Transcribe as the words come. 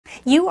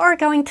You are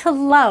going to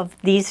love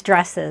these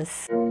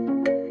dresses.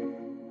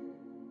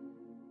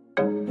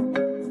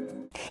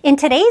 In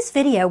today's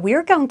video,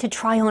 we're going to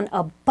try on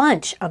a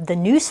bunch of the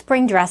new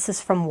spring dresses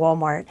from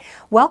Walmart.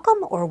 Welcome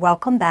or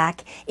welcome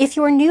back. If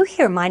you're new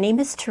here, my name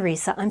is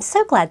Theresa. I'm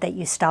so glad that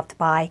you stopped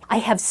by. I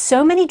have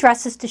so many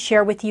dresses to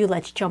share with you.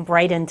 Let's jump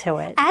right into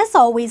it. As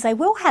always, I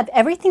will have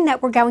everything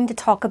that we're going to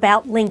talk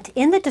about linked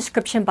in the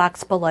description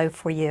box below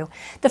for you.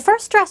 The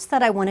first dress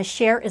that I want to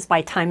share is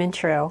by Time and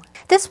True.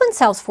 This one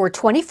sells for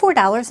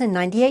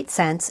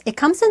 $24.98. It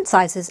comes in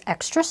sizes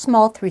extra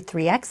small through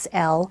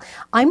 3XL.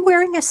 I'm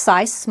wearing a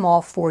size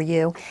small for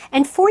you.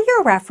 And for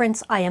your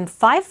reference, I am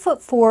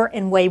 5'4"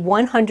 and weigh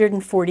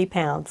 140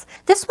 pounds.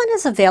 This one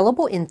is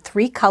available in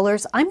 3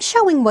 colors. I'm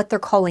showing what they're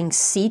calling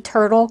Sea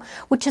Turtle,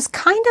 which is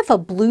kind of a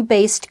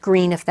blue-based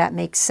green, if that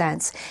makes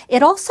sense.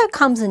 It also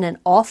comes in an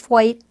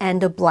off-white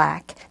and a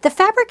black. The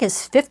fabric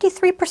is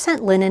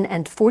 53% linen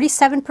and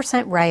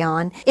 47%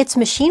 rayon. It's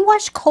machine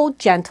wash cold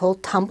gentle,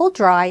 tumble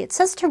dry. It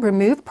says to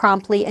remove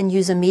promptly and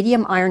use a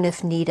medium iron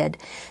if needed.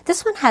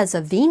 This one has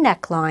a V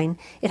neckline.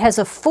 It has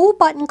a full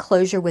button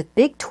closure with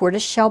big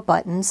tortoiseshell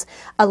buttons,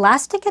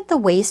 elastic at the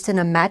waist and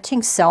a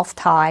matching self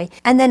tie,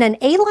 and then an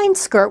A-line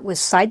skirt with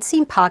side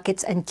seam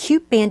pockets and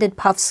cute banded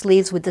puff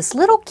sleeves with this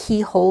little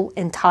keyhole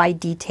and tie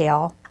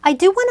detail. I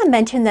do want to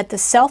mention that the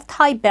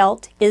self-tie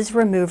belt is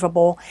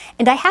removable,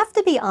 and I have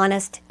to be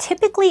honest,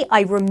 typically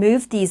I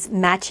remove these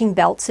matching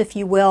belts, if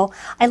you will.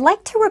 I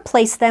like to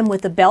replace them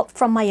with a belt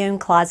from my own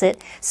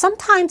closet.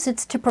 Sometimes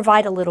it's to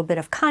provide a little bit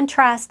of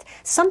contrast.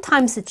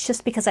 Sometimes it's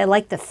just because I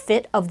like the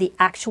fit of the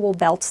actual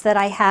belts that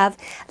I have.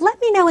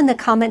 Let me know in the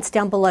comments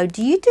down below,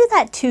 do you do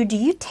that too? Do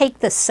you take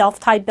the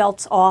self-tie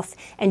belts off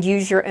and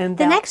use your own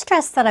belt? The next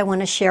dress that I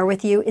want to share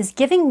with you is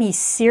giving me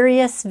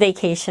serious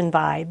vacation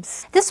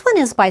vibes. This one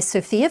is by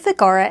Sofia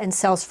Vergara and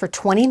sells for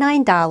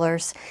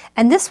 $29,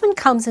 and this one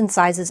comes in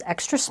sizes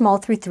extra small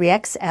through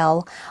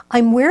 3XL.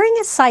 I'm wearing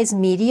a size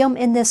medium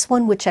in this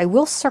one, which I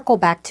will circle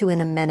back to in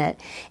a minute.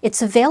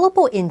 It's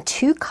available in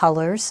 2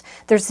 colors.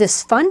 There's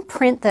this fun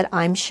print that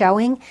I'm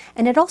showing,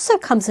 and it also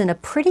comes in a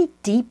pretty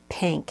deep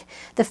pink.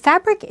 The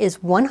fabric is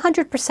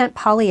 100%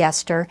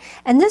 polyester,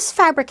 and this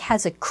fabric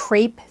has a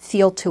crepe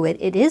feel to it.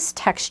 It is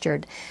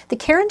textured. The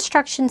care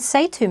instructions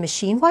say to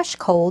machine wash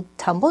cold,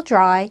 tumble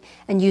dry,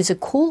 and use a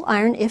cool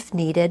iron if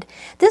needed.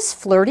 This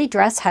flirty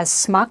dress has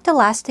smocked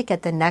elastic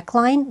at the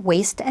neckline,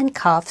 waist, and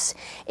cuffs.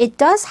 It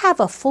does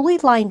have a fully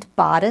lined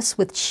bodice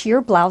with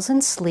sheer blouse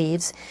and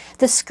sleeves.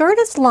 The skirt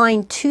is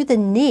lined to the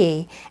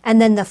knee,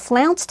 and then the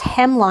flounced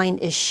hemline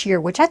is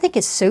sheer, which I think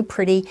is so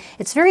pretty.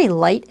 It's very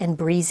light and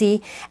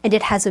breezy, and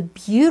it has a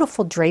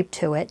beautiful drape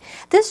to it.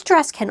 This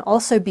dress can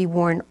also be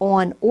worn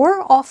on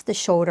or off the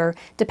shoulder,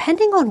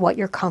 depending on what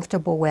you're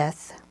comfortable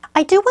with.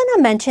 I do want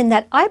to mention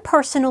that I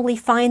personally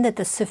find that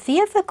the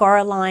Sofia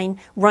Vergara line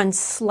runs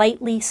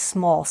slightly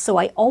small, so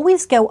I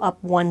always go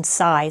up one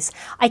size.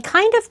 I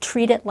kind of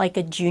treat it like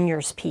a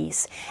junior's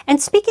piece.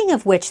 And speaking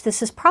of which,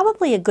 this is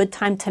probably a good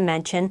time to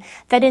mention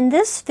that in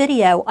this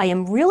video, I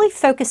am really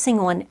focusing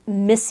on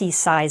Missy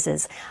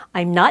sizes.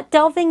 I'm not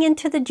delving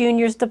into the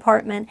juniors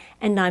department,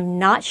 and I'm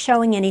not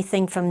showing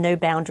anything from No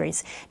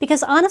Boundaries,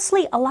 because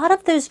honestly, a lot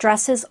of those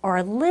dresses are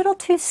a little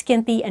too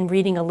skimpy and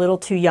reading a little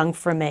too young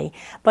for me.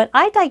 But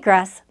I digress.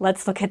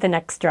 Let's look at the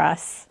next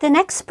dress. The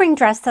next spring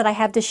dress that I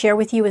have to share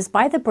with you is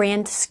by the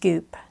brand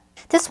Scuba.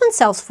 This one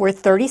sells for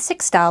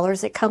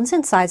 $36. It comes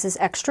in sizes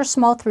extra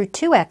small through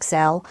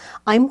 2XL.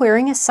 I'm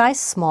wearing a size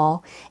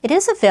small. It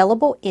is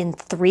available in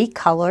 3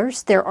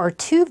 colors. There are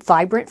 2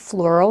 vibrant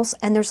florals,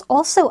 and there's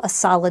also a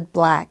solid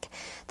black.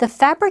 The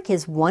fabric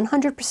is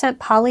 100%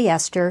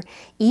 polyester,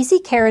 easy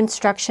care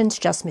instructions,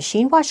 just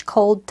machine wash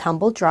cold,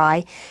 tumble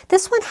dry.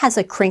 This one has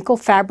a crinkle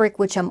fabric,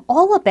 which I'm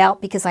all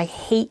about because I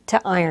hate to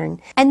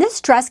iron. And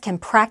this dress can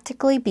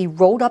practically be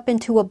rolled up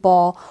into a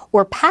ball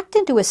or packed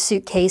into a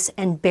suitcase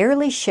and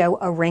barely show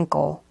a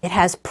wrinkle. It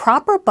has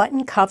proper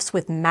button cuffs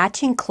with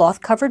matching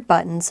cloth-covered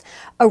buttons,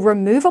 a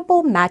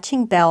removable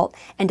matching belt,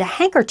 and a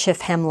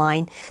handkerchief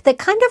hemline that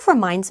kind of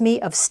reminds me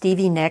of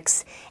Stevie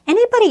Nicks.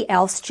 Anybody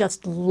else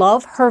just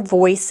love her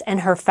voice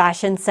and her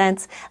fashion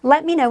sense?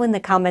 Let me know in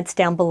the comments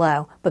down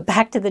below. But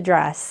back to the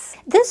dress.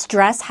 This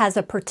dress has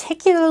a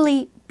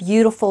particularly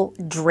beautiful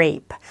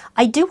drape.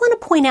 I do want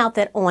to point out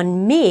that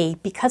on me,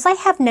 because I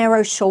have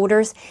narrow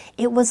shoulders,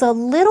 it was a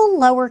little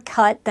lower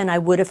cut than I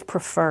would have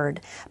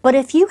preferred. But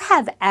if you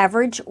have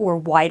average or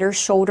wider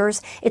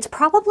shoulders, it's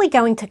probably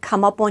going to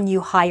come up on you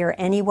higher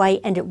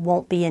anyway, and it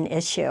won't be an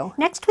issue.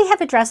 Next, we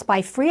have a dress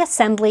by Free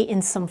Assembly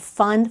in some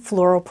fun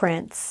floral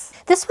prints.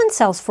 This one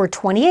sells for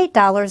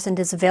 $28 and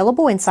is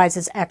available in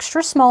sizes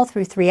extra small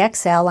through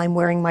 3XL. I'm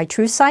wearing my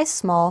true size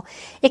small.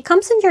 It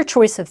comes in your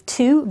choice of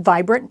 2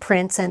 vibrant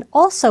prints and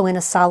also in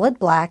a solid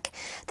black.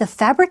 The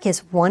fabric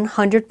is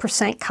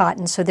 100%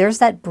 cotton, so there's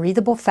that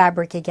breathable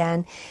fabric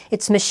again.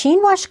 It's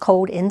machine wash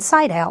cold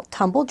inside out,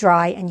 tumble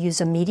dry, and use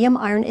a medium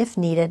iron if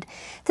needed.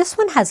 This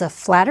one has a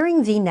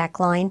flattering V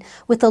neckline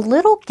with a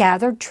little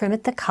gathered trim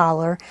at the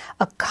collar,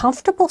 a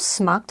comfortable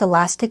smocked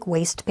elastic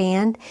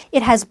waistband.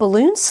 It has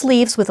balloon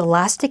sleeves with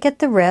elastic at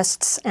the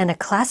wrists and a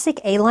classic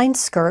A-line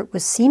skirt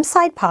with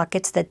seam-side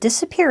pockets that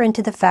disappear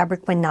into the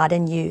fabric when not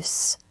in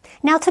use.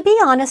 Now, to be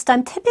honest,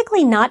 I'm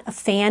typically not a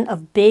fan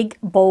of big,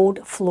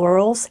 bold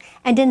florals,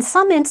 and in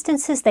some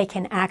instances they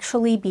can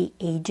actually be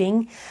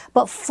aging,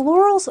 but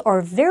florals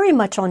are very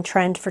much on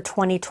trend for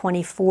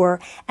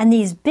 2024, and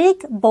these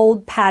big,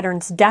 bold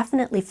patterns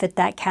definitely fit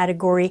that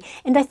category,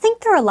 and I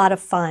think they're a lot of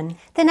fun.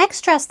 The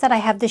next dress that I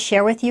have to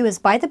share with you is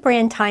by the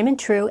brand Time and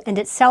True, and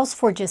it sells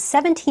for just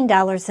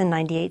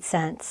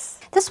 $17.98.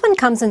 This one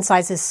comes in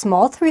sizes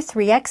small through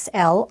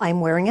 3XL. I'm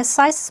wearing a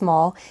size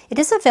small. It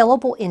is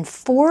available in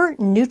 4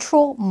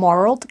 neutral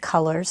marled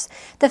colors.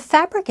 The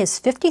fabric is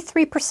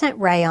 53%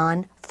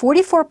 rayon,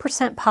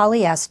 44%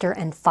 polyester,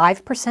 and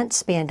 5%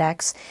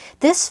 spandex.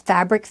 This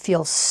fabric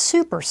feels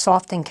super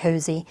soft and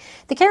cozy.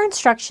 The care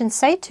instructions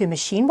say to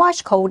machine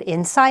wash cold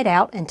inside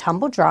out and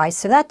tumble dry,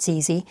 so that's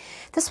easy.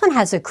 This one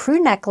has a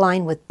crew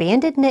neckline with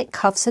banded knit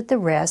cuffs at the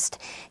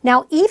wrist.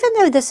 Now, even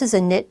though this is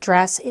a knit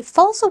dress, it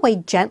falls away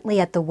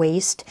gently at the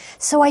waist,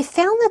 so I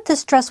found that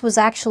this dress was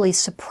actually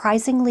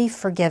surprisingly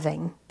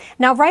forgiving.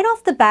 Now, right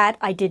off the bat,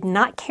 I did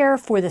not care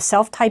for the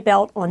self-tie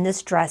belt on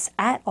this dress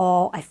at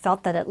all. I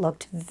felt that it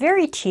looked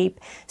very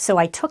cheap, so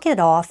I took it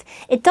off.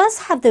 It does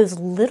have those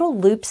little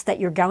loops that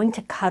you're going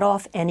to cut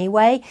off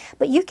anyway,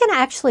 but you can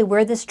actually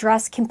wear this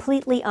dress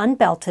completely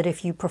unbelted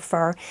if you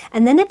prefer,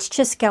 and then it's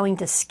just going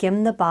to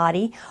skim the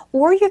body,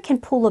 or you can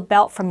pull a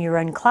belt from your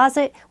own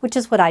closet, which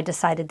is what I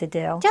decided to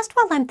do. Just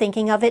while I'm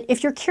thinking of it,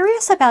 if you're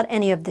curious about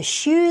any of the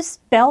shoes,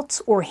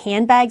 belts, or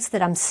handbags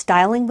that I'm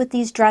styling with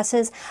these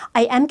dresses,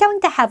 I am going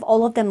to have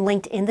all of them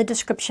linked in the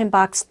description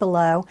box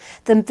below.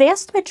 The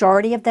vast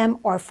majority of them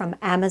are from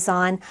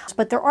Amazon,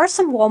 but there are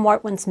some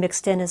Walmart ones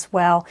mixed in as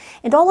well,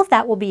 and all of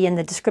that will be in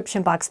the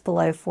description box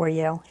below for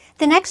you.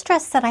 The next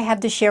dress that I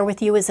have to share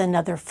with you is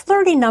another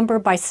flirty number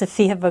by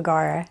Sofia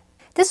Vergara.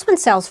 This one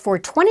sells for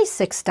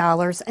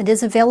 $26 and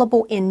is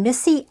available in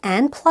Missy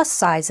and plus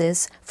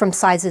sizes from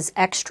sizes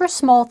extra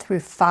small through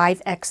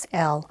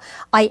 5XL.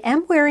 I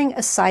am wearing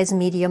a size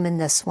medium in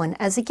this one.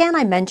 As again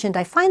I mentioned,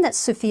 I find that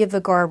Sofia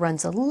Vergara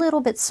runs a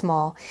little bit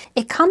small.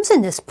 It comes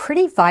in this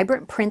pretty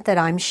vibrant print that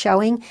I'm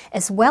showing,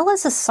 as well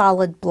as a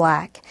solid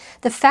black.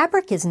 The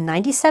fabric is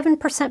 97%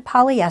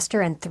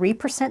 polyester and 3%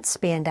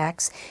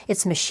 spandex.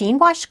 It's machine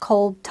wash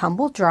cold,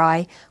 tumble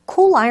dry,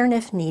 cool iron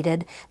if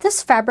needed.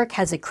 This fabric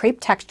has a crepe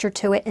texture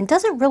to it and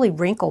doesn't really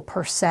wrinkle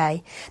per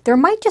se. There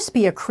might just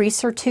be a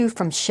crease or two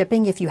from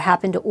shipping if you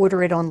happen to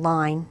order it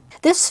online.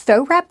 This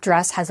faux wrap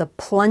dress has a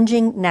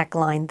plunging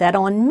neckline that,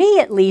 on me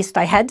at least,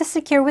 I had to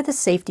secure with a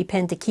safety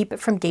pin to keep it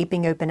from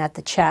gaping open at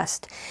the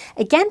chest.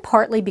 Again,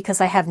 partly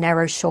because I have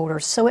narrow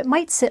shoulders, so it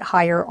might sit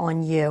higher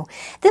on you.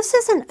 This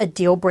isn't a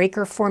deal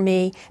breaker for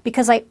me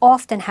because I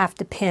often have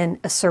to pin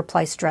a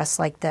surplice dress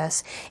like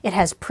this. It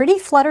has pretty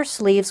flutter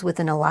sleeves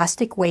with an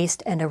elastic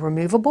waist and a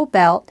removable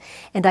belt,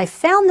 and I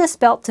found this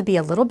belt to be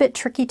a little bit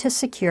tricky to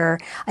secure.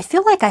 I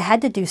feel like I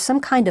had to do some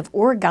kind of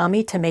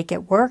origami to make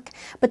it work,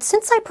 but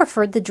since I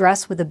preferred the dress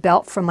with a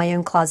belt from my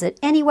own closet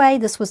anyway,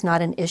 this was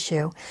not an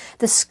issue.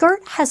 The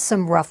skirt has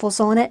some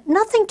ruffles on it,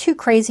 nothing too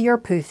crazy or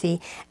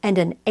poofy, and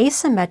an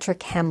asymmetric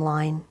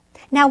hemline.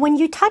 Now, when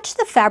you touch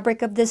the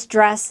fabric of this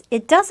dress,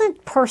 it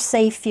doesn't per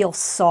se feel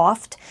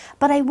soft,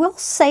 but I will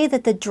say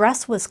that the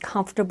dress was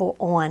comfortable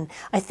on.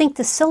 I think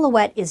the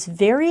silhouette is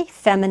very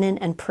feminine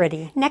and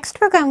pretty.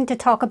 Next, we're going to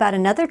talk about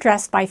another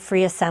dress by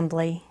Free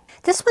Assembly.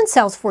 This one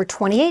sells for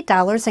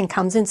 $28 and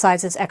comes in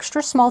sizes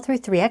extra small through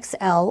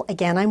 3XL.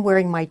 Again, I'm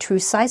wearing my true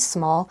size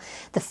small.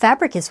 The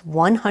fabric is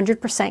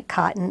 100%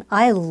 cotton.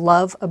 I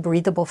love a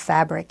breathable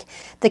fabric.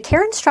 The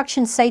care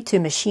instructions say to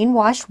machine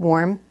wash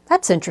warm.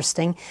 That's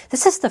interesting.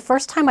 This is the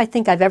first time I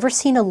think I've ever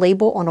seen a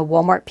label on a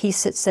Walmart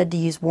piece that said to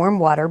use warm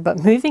water,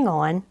 but moving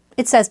on.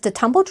 It says to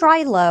tumble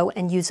dry low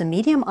and use a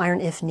medium iron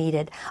if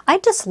needed. I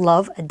just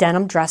love a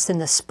denim dress in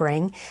the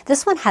spring.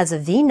 This one has a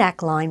V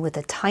neckline with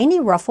a tiny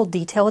ruffle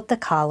detail at the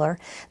collar.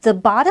 The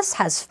bodice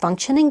has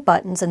functioning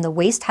buttons and the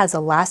waist has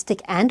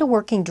elastic and a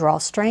working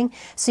drawstring,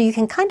 so you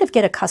can kind of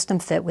get a custom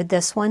fit with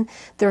this one.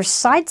 There's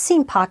side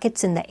seam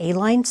pockets in the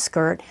A-line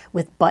skirt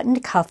with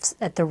buttoned cuffs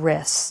at the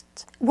wrist.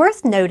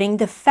 Worth noting,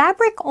 the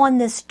fabric on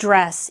this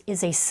dress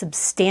is a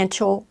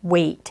substantial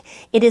weight.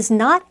 It is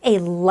not a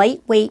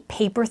lightweight,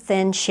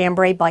 paper-thin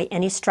chambray by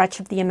any stretch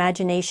of the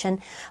imagination,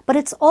 but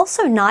it's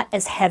also not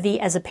as heavy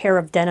as a pair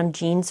of denim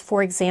jeans,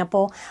 for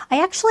example.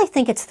 I actually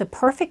think it's the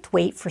perfect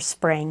weight for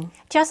spring.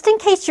 Just in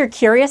case you're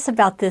curious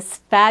about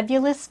this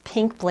fabulous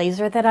pink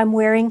blazer that I'm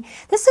wearing,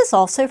 this is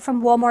also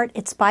from Walmart.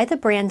 It's by the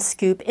brand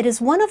Scuba. It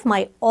is one of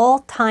my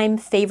all-time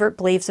favorite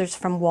blazers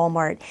from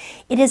Walmart.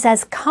 It is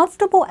as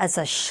comfortable as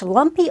a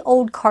schlumpy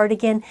old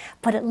cardigan,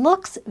 but it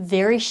looks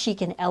very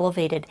chic and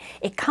elevated.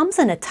 It comes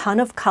in a ton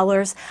of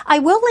colors. I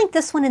will link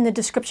this one in the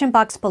description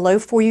box below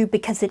for you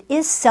because it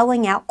is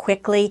selling out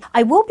quickly.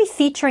 I will be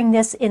featuring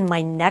this in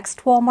my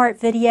next Walmart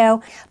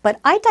video,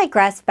 but I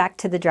digress. Back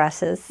to the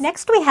dresses.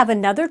 Next we have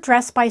another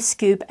dress by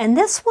Scuba, and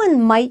this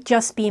one might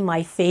just be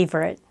my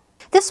favorite.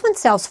 This one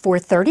sells for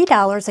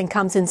 $30 and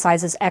comes in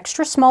sizes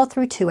extra small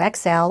through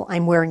 2XL.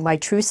 I'm wearing my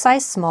true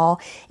size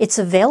small. It's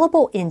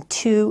available in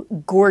two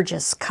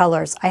gorgeous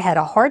colors. I had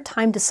a hard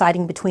time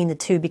deciding between the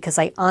two because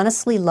I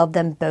honestly love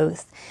them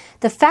both.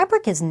 The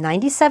fabric is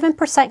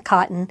 97%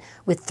 cotton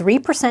with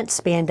 3%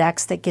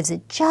 spandex that gives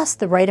it just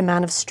the right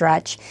amount of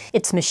stretch.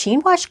 It's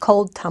machine wash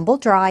cold, tumble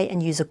dry,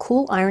 and use a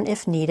cool iron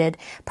if needed.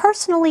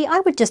 Personally,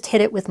 I would just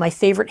hit it with my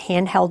favorite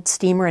handheld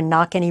steamer and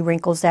knock any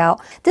wrinkles out.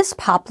 This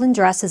poplin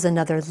dress is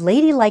another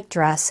ladylike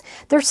dress.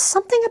 There's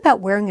something about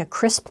wearing a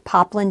crisp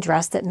poplin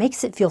dress that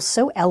makes it feel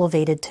so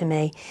elevated to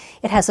me.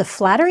 It has a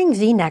flattering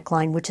V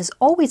neckline, which is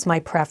always my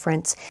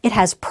preference. It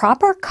has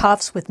proper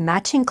cuffs with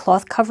matching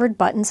cloth-covered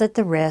buttons at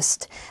the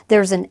wrist.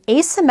 There's an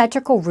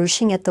asymmetrical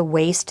ruching at the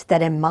waist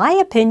that, in my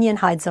opinion,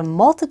 hides a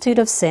multitude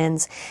of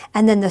sins,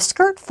 and then the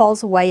skirt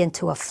falls away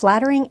into a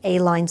flattering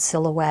A-line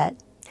silhouette.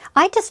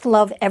 I just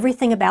love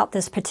everything about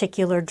this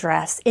particular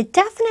dress. It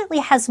definitely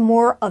has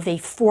more of a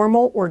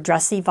formal or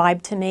dressy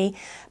vibe to me,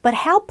 but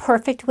how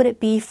perfect would it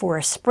be for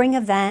a spring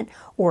event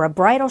or a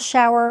bridal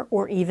shower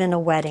or even a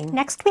wedding?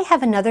 Next we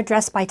have another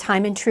dress by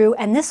Time & Tru,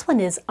 and this one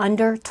is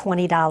under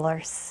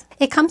 $20.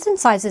 It comes in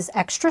sizes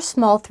extra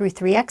small through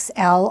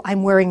 3XL.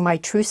 I'm wearing my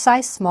true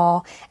size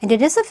small, and it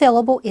is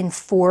available in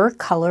 4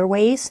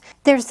 colorways.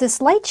 There's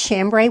this light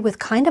chambray with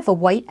kind of a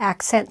white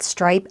accent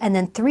stripe, and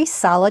then 3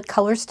 solid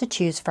colors to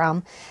choose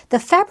from. The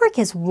fabric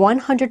is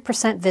 100%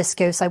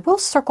 viscose. I will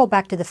circle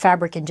back to the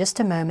fabric in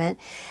just a moment.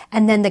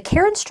 And then the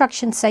care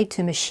instructions say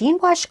to machine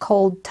wash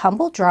cold,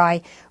 tumble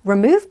dry,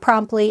 remove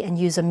promptly, and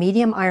use a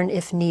medium iron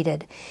if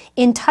needed.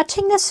 In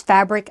touching this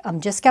fabric,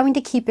 I'm just going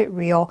to keep it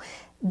real.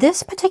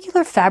 This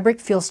particular fabric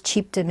feels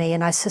cheap to me,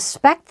 and I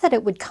suspect that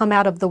it would come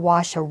out of the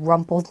wash a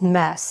rumpled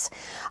mess.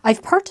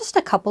 I've purchased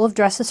a couple of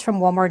dresses from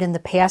Walmart in the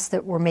past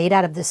that were made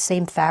out of this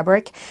same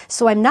fabric,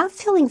 so I'm not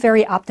feeling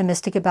very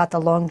optimistic about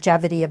the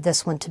longevity of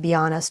this one, to be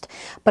honest.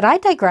 But I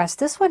digress.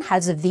 This one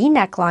has a V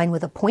neckline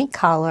with a point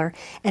collar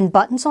and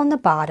buttons on the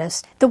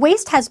bodice. The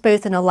waist has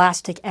both an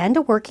elastic and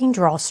a working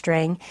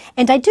drawstring,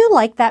 and I do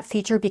like that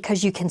feature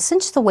because you can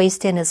cinch the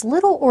waist in as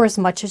little or as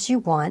much as you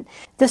want.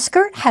 The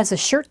skirt has a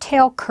shirt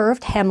tail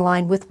curved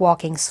hemline with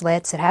walking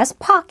slits. It has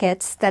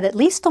pockets that, at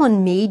least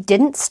on me,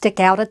 didn't stick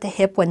out at the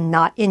hip when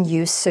not in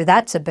use, so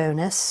that's a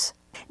bonus.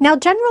 Now,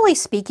 generally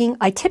speaking,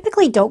 I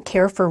typically don't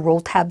care for roll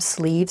tab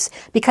sleeves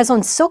because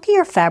on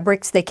silkier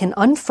fabrics they can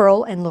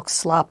unfurl and look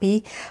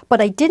sloppy, but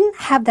I didn't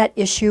have that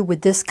issue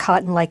with this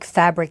cotton-like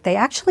fabric. They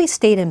actually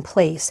stayed in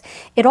place.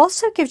 It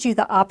also gives you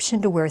the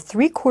option to wear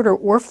 3/4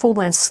 or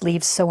full-length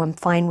sleeves, so I'm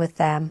fine with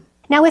them.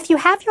 Now, if you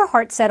have your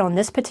heart set on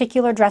this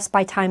particular dress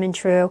by Time &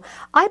 Tru,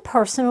 I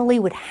personally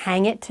would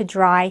hang it to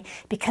dry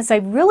because I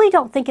really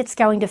don't think it's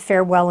going to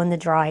fare well in the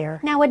dryer.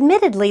 Now,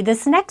 admittedly,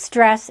 this next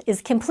dress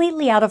is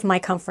completely out of my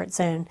comfort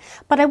zone,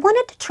 but I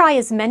wanted to try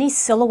as many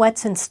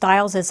silhouettes and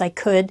styles as I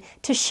could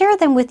to share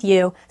them with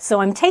you,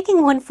 so I'm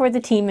taking one for the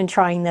team and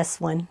trying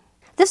this one.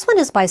 This one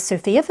is by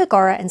Sofia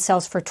Vergara and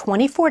sells for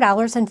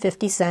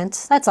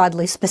 $24.50, that's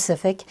oddly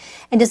specific,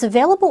 and is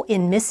available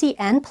in Missy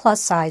and plus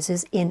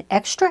sizes in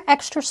extra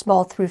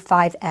small through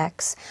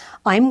 5X.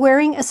 I'm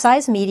wearing a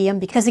size medium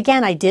because,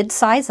 again, I did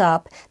size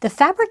up. The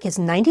fabric is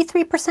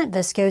 93%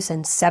 viscose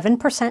and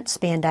 7%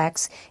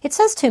 spandex. It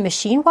says to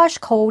machine wash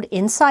cold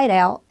inside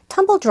out,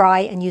 tumble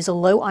dry, and use a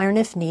low iron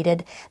if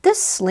needed. This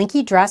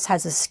slinky dress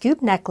has a scoop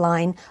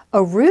neckline, a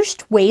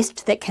ruched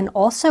waist that can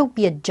also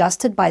be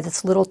adjusted by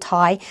this little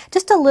tie,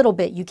 just a little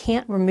bit, you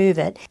can't remove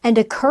it, and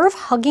a curve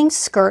hugging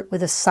skirt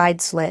with a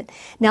side slit.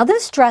 Now,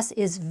 this dress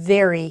is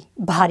very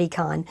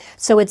bodycon,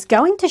 so it's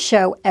going to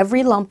show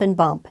every lump and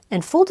bump.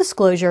 And full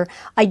disclosure,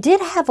 I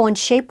did have on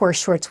shapewear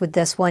shorts with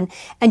this one,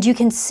 and you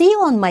can see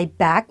on my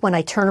back when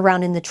I turn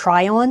around in the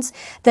try-ons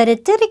that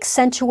it did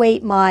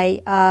accentuate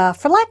my,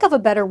 for lack of a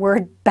better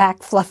word,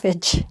 back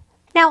fluffage.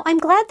 Now, I'm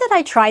glad that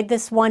I tried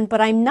this one,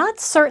 but I'm not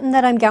certain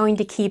that I'm going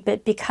to keep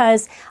it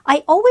because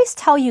I always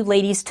tell you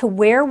ladies to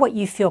wear what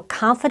you feel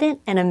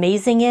confident and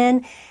amazing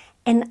in,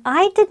 and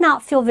I did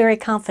not feel very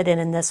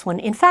confident in this one.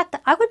 In fact,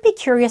 I would be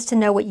curious to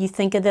know what you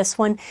think of this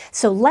one,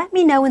 so let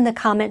me know in the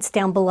comments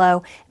down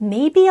below.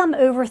 Maybe I'm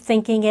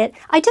overthinking it.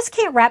 I just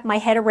can't wrap my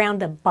head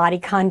around a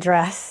bodycon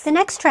dress. The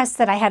next dress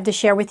that I have to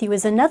share with you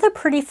is another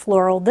pretty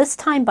floral, this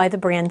time by the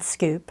brand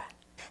Scuba.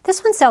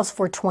 This one sells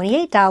for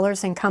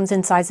 $28 and comes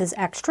in sizes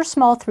extra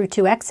small through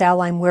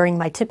 2XL. I'm wearing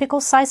my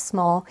typical size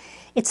small.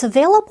 It's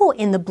available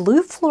in the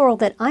blue floral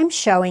that I'm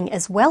showing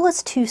as well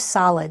as 2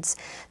 solids.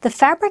 The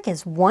fabric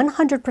is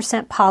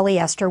 100%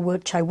 polyester,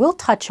 which I will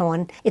touch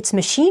on. It's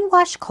machine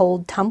wash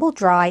cold, tumble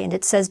dry, and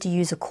it says to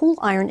use a cool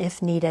iron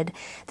if needed.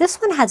 This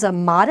one has a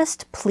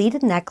modest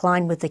pleated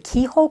neckline with a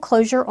keyhole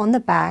closure on the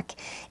back.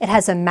 It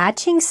has a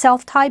matching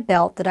self-tie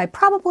belt that I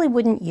probably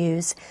wouldn't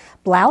use,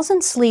 blouse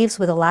and sleeves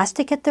with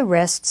elastic at the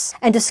wrists,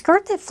 and a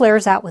skirt that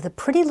flares out with a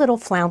pretty little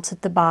flounce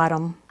at the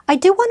bottom. I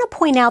do want to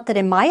point out that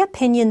in my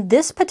opinion,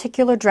 this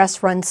particular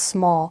dress runs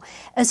small,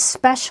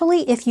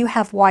 especially if you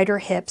have wider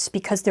hips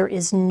because there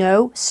is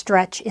no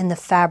stretch in the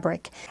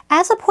fabric.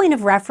 As a point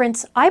of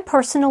reference, I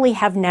personally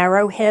have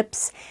narrow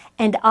hips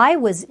and I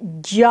was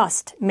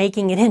just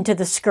making it into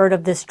the skirt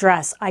of this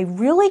dress. I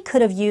really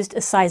could have used a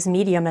size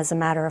medium as a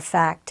matter of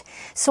fact.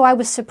 So I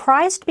was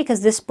surprised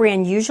because this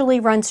brand usually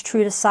runs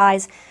true to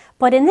size,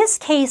 but in this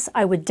case,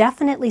 I would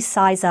definitely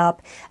size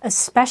up,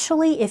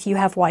 especially if you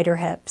have wider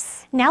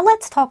hips. Now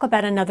let's talk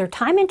about another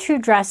time and true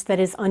dress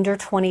that is under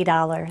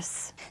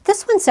 $20.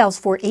 This one sells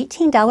for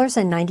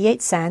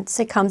 $18.98.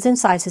 It comes in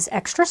sizes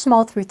extra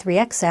small through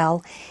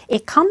 3XL.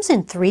 It comes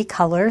in 3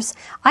 colors.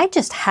 I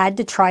just had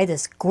to try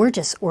this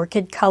gorgeous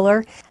orchid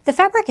color. The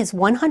fabric is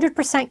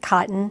 100%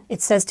 cotton.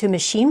 It says to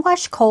machine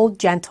wash cold,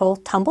 gentle,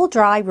 tumble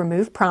dry,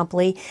 remove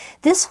promptly.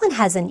 This one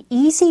has an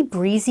easy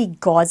breezy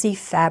gauzy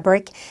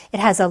fabric.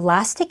 It has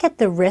elastic at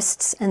the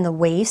wrists and the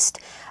waist,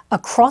 a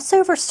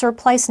crossover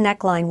surplice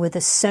neckline with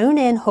a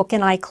sewn-in hook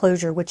and eye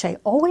closure, which I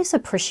always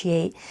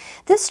appreciate.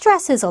 This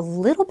dress is a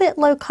little bit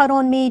low cut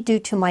on me due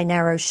to my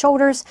narrow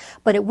shoulders,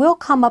 but it will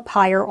come up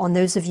higher on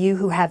those of you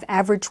who have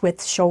average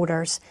width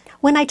shoulders.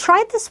 When I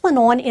tried this one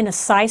on in a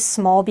size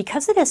small,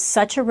 because it is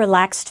such a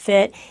relaxed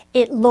fit,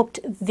 it looked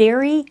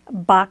very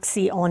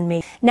boxy on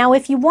me. Now,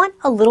 if you want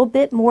a little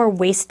bit more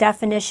waist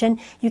definition,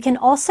 you can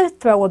also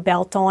throw a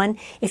belt on.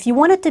 If you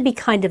want it to be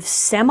kind of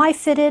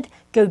semi-fitted,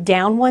 go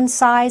down one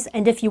size,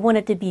 and if you want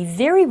it to be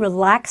very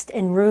relaxed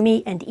and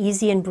roomy and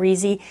easy and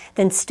breezy,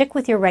 then stick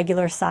with your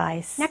regular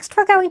size. Next,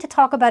 we're going to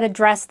talk about a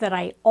dress that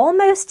I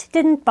almost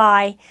didn't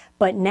buy,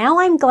 but now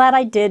I'm glad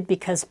I did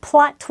because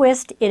plot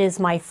twist, it is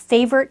my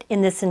favorite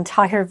in this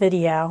entire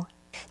video.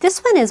 This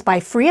one is by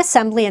Free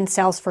Assembly and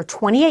sells for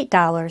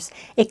 $28.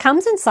 It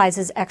comes in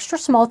sizes extra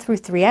small through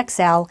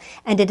 3XL,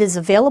 and it is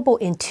available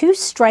in 2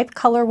 striped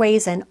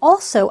colorways and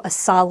also a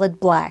solid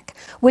black,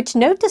 which,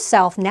 note to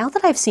self, now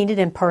that I've seen it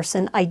in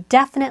person, I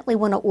definitely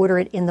want to order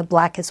it in the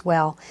black as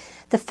well.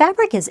 The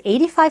fabric is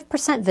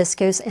 85%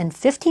 viscose and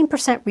 15%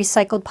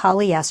 recycled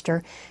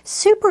polyester.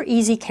 Super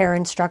easy care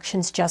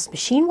instructions, just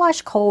machine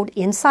wash cold,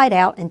 inside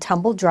out, and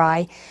tumble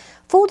dry.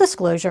 Full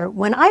disclosure,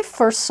 when I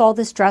first saw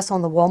this dress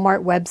on the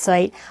Walmart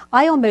website,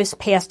 I almost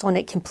passed on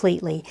it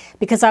completely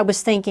because I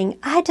was thinking,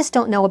 I just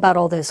don't know about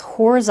all those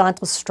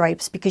horizontal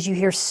stripes because you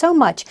hear so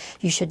much,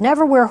 you should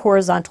never wear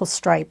horizontal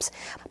stripes.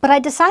 But I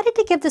decided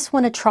to give this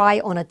one a try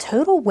on a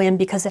total whim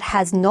because it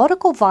has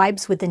nautical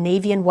vibes with the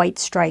navy and white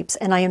stripes,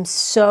 and I am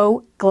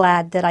so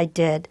glad that I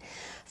did.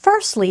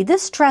 Firstly,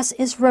 this dress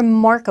is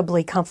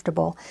remarkably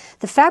comfortable.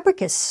 The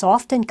fabric is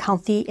soft and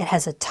comfy. It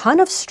has a ton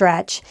of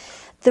stretch.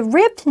 The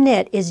ribbed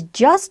knit is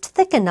just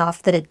thick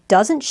enough that it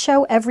doesn't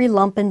show every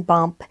lump and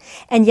bump,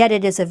 and yet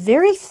it is a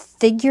very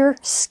figure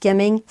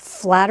skimming,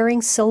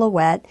 flattering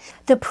silhouette.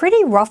 The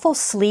pretty ruffle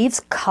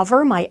sleeves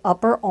cover my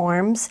upper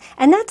arms,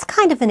 and that's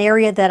kind of an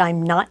area that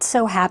I'm not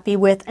so happy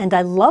with, and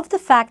I love the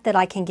fact that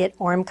I can get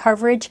arm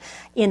coverage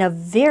in a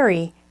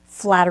very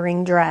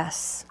flattering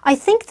dress. I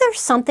think there's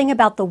something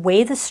about the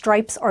way the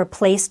stripes are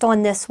placed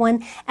on this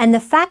one, and the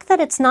fact that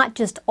it's not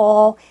just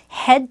all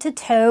head to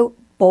toe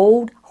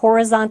bold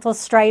horizontal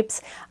stripes.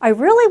 I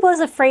really was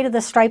afraid of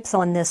the stripes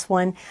on this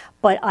one,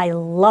 but I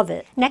love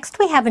it. Next,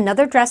 we have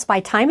another dress by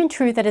Time and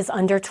True that is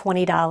under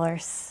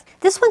 $20.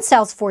 This one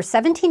sells for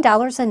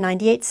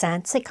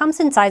 $17.98. It comes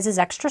in sizes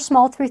extra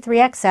small through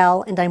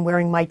 3XL, and I'm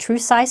wearing my true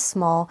size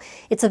small.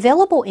 It's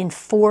available in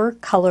 4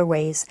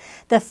 colorways.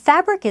 The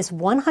fabric is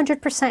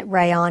 100%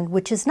 rayon,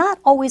 which is not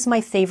always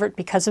my favorite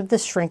because of the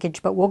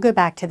shrinkage, but we'll go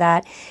back to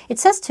that. It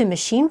says to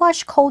machine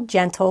wash cold,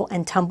 gentle,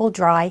 and tumble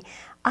dry.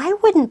 I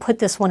wouldn't put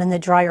this one in the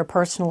dryer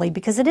personally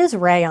because it is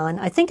rayon.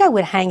 I think I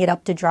would hang it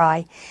up to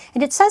dry.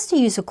 And it says to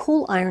use a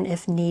cool iron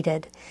if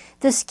needed.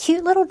 This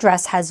cute little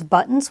dress has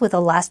buttons with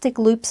elastic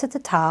loops at the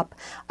top.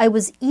 I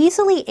was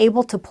easily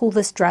able to pull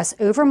this dress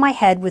over my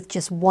head with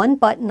just one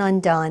button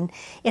undone.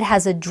 It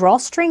has a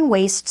drawstring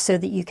waist so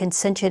that you can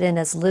cinch it in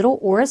as little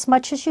or as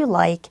much as you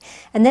like.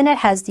 And then it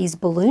has these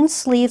balloon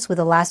sleeves with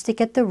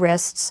elastic at the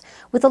wrists,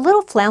 with a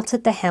little flounce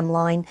at the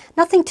hemline,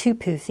 nothing too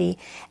poofy.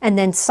 And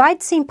then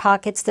side seam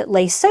pockets that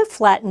lay so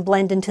flat and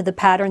blend into the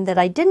pattern that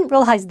I didn't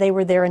realize they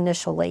were there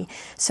initially.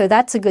 So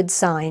that's a good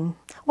sign.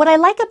 What I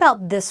like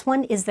about this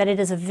one is that it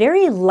is a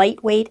very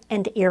lightweight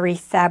and airy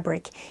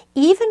fabric.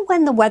 Even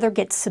when the weather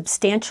gets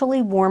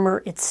substantially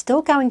warmer, it's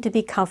still going to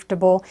be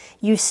comfortable.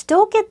 You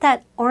still get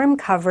that arm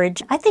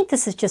coverage. I think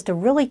this is just a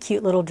really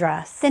cute little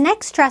dress. The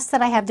next dress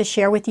that I have to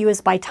share with you is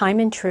by Time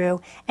and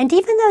True, and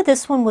even though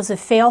this one was a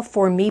fail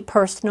for me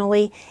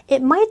personally,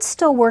 it might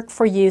still work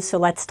for you, so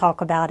let's talk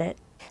about it.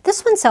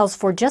 This one sells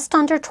for just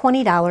under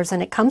 $20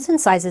 and it comes in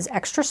sizes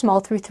extra small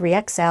through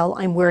 3XL.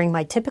 I'm wearing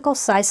my typical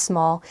size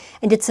small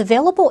and it's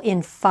available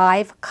in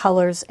 5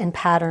 colors and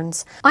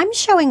patterns. I'm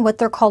showing what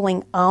they're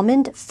calling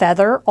almond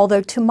feather,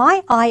 although to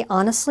my eye,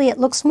 honestly, it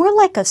looks more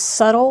like a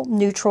subtle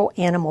neutral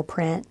animal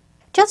print.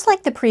 Just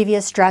like the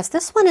previous dress,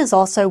 this one is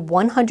also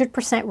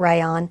 100%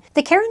 rayon.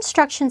 The care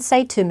instructions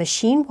say to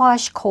machine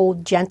wash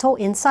cold, gentle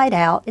inside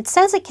out. It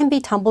says it can be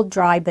tumbled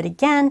dry, but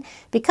again,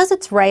 because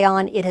it's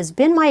rayon, it has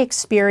been my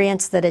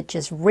experience that it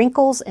just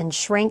wrinkles and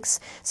shrinks,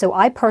 so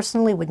I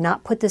personally would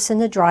not put this in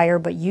the dryer,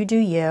 but you do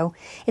you.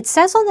 It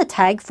says on the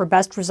tag for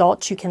best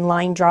results you can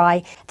line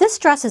dry. This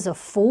dress is a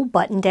full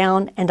button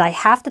down, and I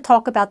have to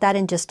talk about that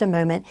in just a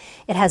moment.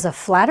 It has a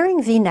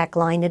flattering V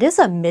neckline. It is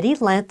a midi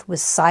length with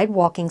side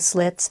walking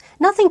slits.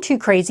 Nothing too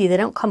crazy, they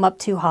don't come up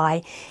too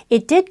high.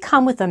 It did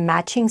come with a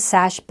matching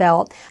sash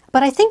belt,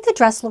 but I think the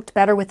dress looked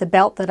better with the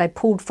belt that I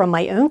pulled from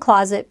my own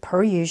closet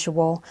per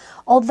usual.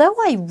 Although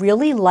I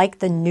really like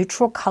the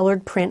neutral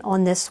colored print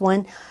on this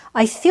one,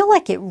 I feel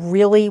like it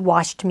really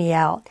washed me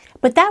out.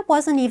 But that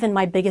wasn't even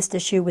my biggest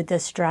issue with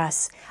this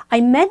dress.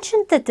 I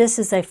mentioned that this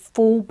is a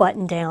full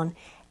button down.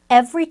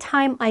 Every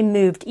time I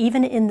moved,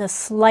 even in the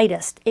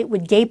slightest, it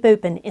would gape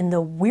open in the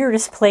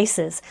weirdest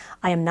places.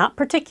 I am not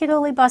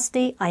particularly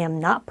busty, I am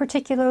not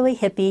particularly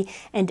hippie,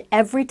 and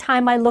every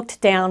time I looked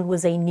down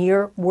was a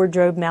near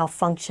wardrobe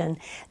malfunction.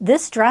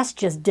 This dress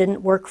just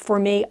didn't work for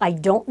me. I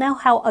don't know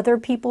how other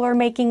people are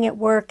making it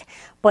work,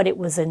 but it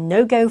was a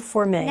no-go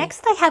for me.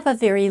 Next, I have a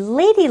very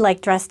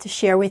ladylike dress to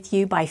share with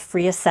you by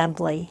Free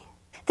Assembly.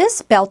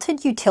 This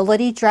belted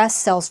utility dress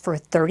sells for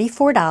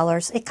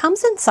 $34. It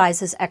comes in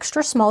sizes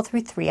extra small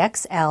through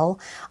 3XL.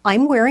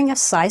 I'm wearing a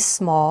size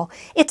small.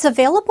 It's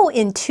available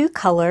in 2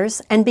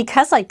 colors, and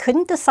because I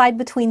couldn't decide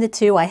between the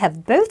two, I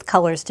have both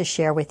colors to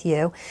share with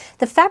you.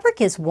 The fabric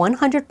is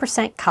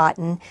 100%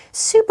 cotton,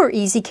 super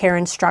easy care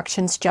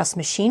instructions, just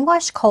machine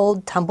wash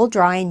cold, tumble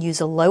dry, and use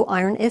a low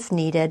iron if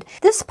needed.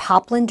 This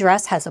poplin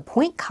dress has a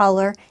point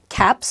collar,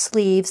 cap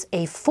sleeves,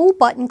 a full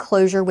button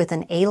closure with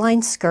an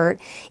A-line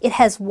skirt. It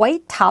has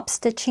white top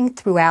stitching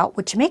throughout,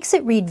 which makes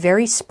it read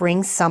very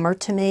spring-summer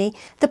to me.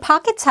 The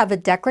pockets have a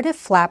decorative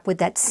flap with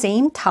that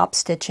same top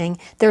stitching.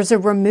 There's a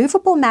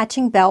removable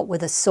matching belt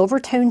with a silver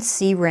tone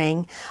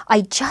C-ring.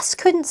 I just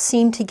couldn't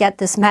seem to get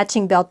this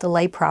matching belt to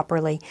lay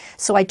properly,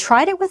 so I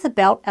tried it with a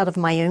belt out of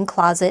my own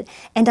closet,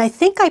 and I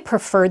think I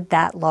preferred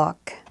that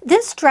look.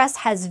 This dress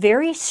has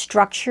very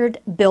structured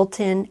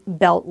built-in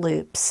belt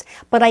loops,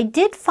 but I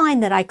did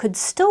find that I could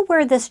still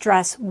wear this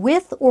dress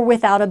with or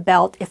without a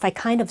belt if I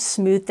kind of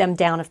smoothed them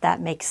down, if that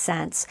makes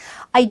sense.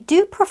 I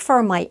do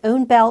prefer my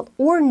own belt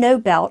or no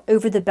belt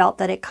over the belt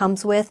that it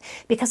comes with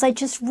because I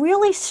just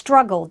really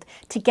struggled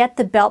to get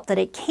the belt that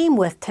it came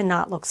with to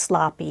not look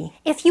sloppy.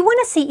 If you want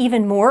to see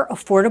even more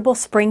affordable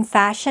spring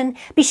fashion,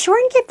 be sure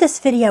and give this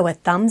video a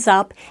thumbs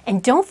up,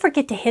 and don't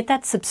forget to hit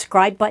that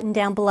subscribe button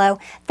down below.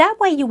 That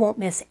way you won't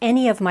miss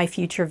any of my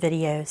future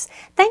videos.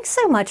 Thanks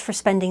so much for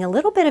spending a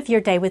little bit of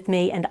your day with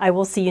me, and I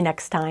will see you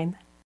next time.